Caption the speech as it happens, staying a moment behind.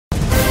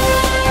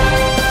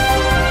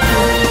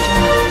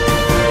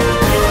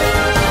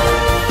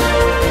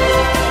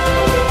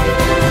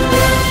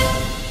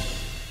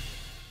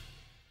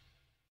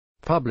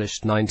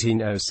published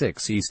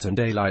 1906 Eastern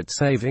Daylight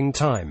Saving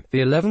Time,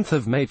 the 11th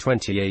of May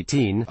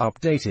 2018,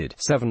 updated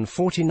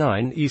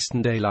 7:49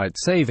 Eastern Daylight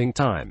Saving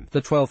Time,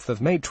 the 12th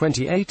of May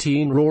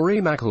 2018. Rory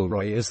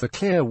McIlroy is the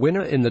clear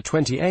winner in the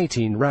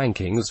 2018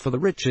 rankings for the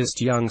richest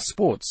young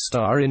sports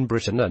star in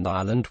Britain and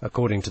Ireland,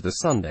 according to the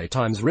Sunday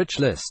Times Rich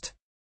List.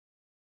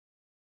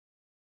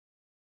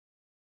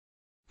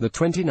 The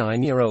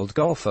 29-year-old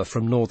golfer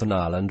from Northern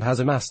Ireland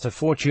has amassed a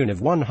fortune of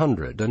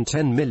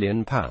 £110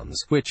 million,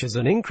 which is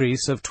an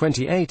increase of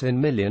 £28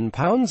 million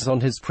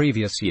on his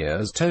previous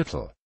year's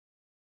total.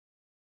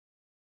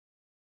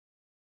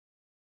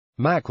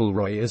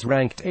 McIlroy is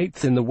ranked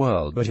 8th in the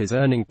world, but his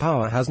earning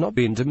power has not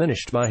been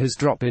diminished by his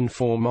drop in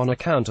form on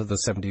account of the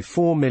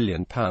 £74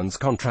 million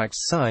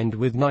contracts signed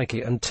with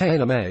Nike and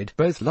TaylorMade,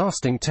 both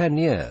lasting 10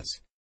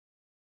 years.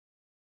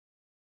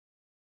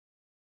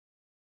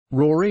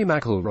 Rory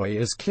McIlroy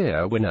is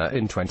clear winner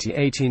in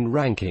 2018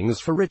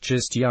 rankings for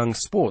richest young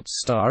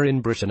sports star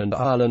in Britain and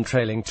Ireland,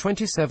 trailing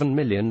 £27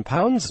 million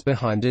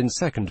behind. In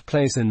second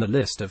place in the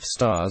list of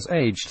stars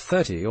aged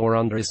 30 or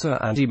under is Sir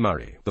Andy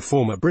Murray, the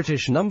former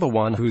British number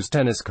one whose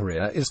tennis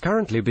career is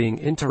currently being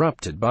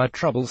interrupted by a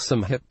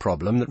troublesome hip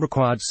problem that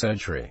required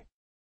surgery.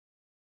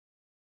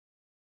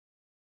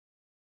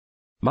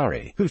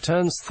 Murray, who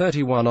turns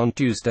 31 on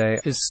Tuesday,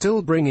 is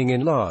still bringing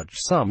in large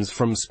sums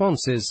from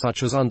sponsors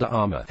such as Under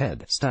Armour,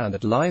 Head,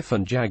 Standard Life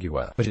and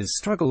Jaguar, but his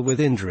struggle with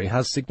injury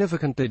has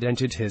significantly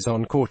dented his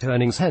on-court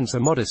earnings, hence a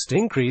modest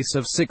increase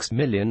of £6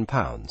 million.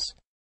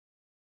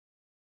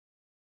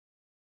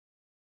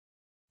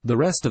 The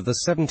rest of the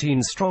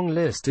 17-strong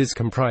list is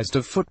comprised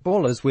of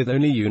footballers, with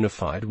only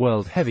unified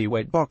world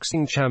heavyweight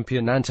boxing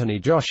champion Anthony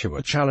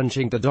Joshua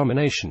challenging the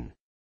domination.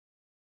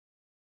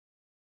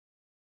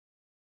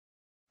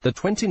 The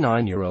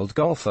 29-year-old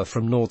golfer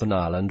from Northern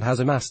Ireland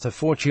has amassed a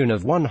fortune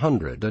of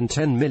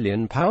 £110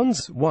 million.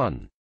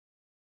 1.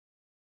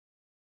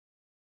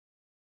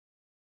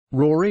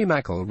 Rory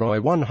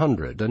McIlroy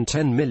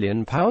 £110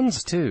 million.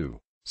 2.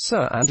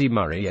 Sir Andy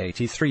Murray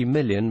 £83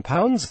 million.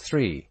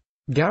 3.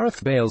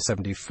 Gareth Bale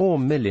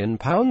 £74 million.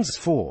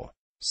 4.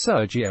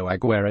 Sergio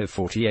Aguero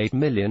 £48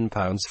 million.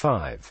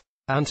 5.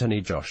 Anthony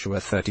Joshua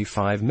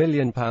 £35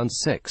 million.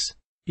 6.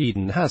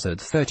 Eden Hazard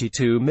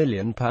 £32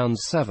 million.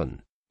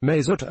 7.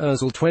 Mesut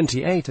Ozil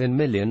 £28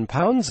 million.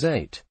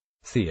 8.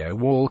 Theo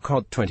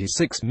Walcott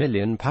 £26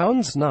 million.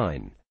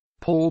 9.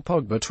 Paul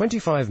Pogba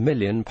 £25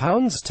 million.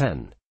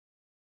 10.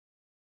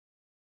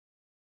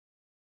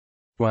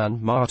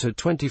 Juan Mata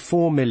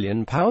 £24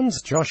 million.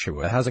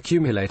 Joshua has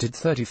accumulated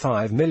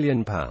 £35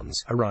 million,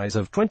 a rise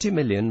of £20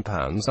 million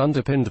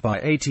underpinned by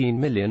 £18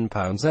 million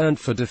earned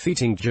for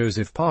defeating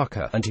Joseph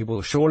Parker, and he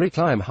will surely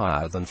climb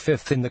higher than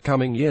 5th in the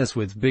coming years,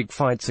 with big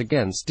fights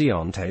against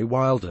Deontay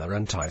Wilder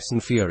and Tyson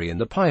Fury in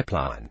the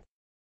pipeline.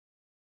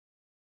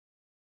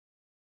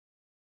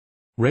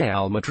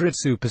 Real Madrid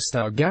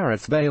superstar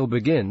Gareth Bale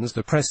begins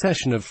the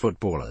procession of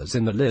footballers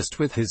in the list,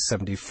 with his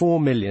 £74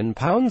 million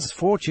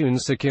fortune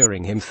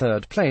securing him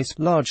third place,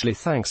 largely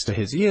thanks to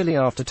his yearly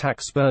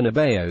after-tax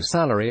Bernabeu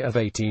salary of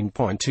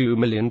 £18.2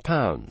 million.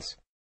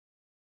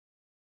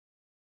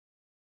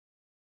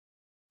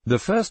 The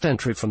first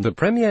entry from the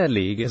Premier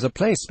League is a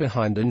place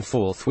behind in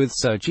fourth, with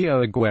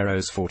Sergio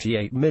Aguero's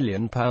 £48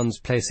 million,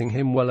 placing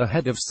him well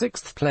ahead of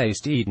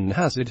sixth-placed Eden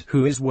Hazard,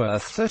 who is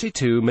worth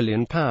 £32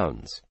 million.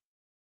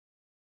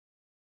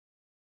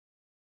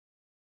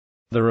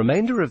 The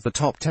remainder of the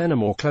top 10 are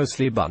more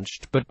closely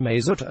bunched, but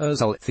Mesut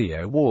Ozil,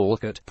 Theo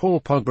Walcott, Paul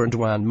Pogba and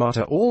Juan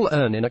Mata all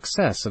earn in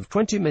excess of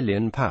 £20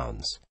 million.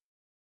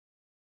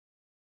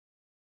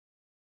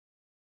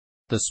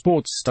 The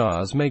sports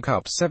stars make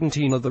up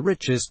 17 of the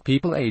richest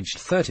people aged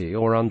 30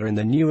 or under in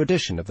the new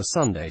edition of the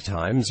Sunday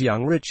Times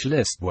Young Rich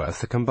List,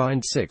 worth a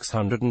combined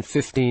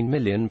 £615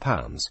 million,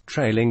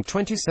 trailing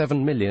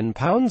 £27 million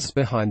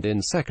behind.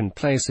 In second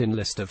place in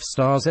list of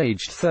stars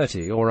aged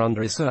 30 or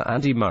under is Sir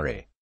Andy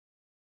Murray.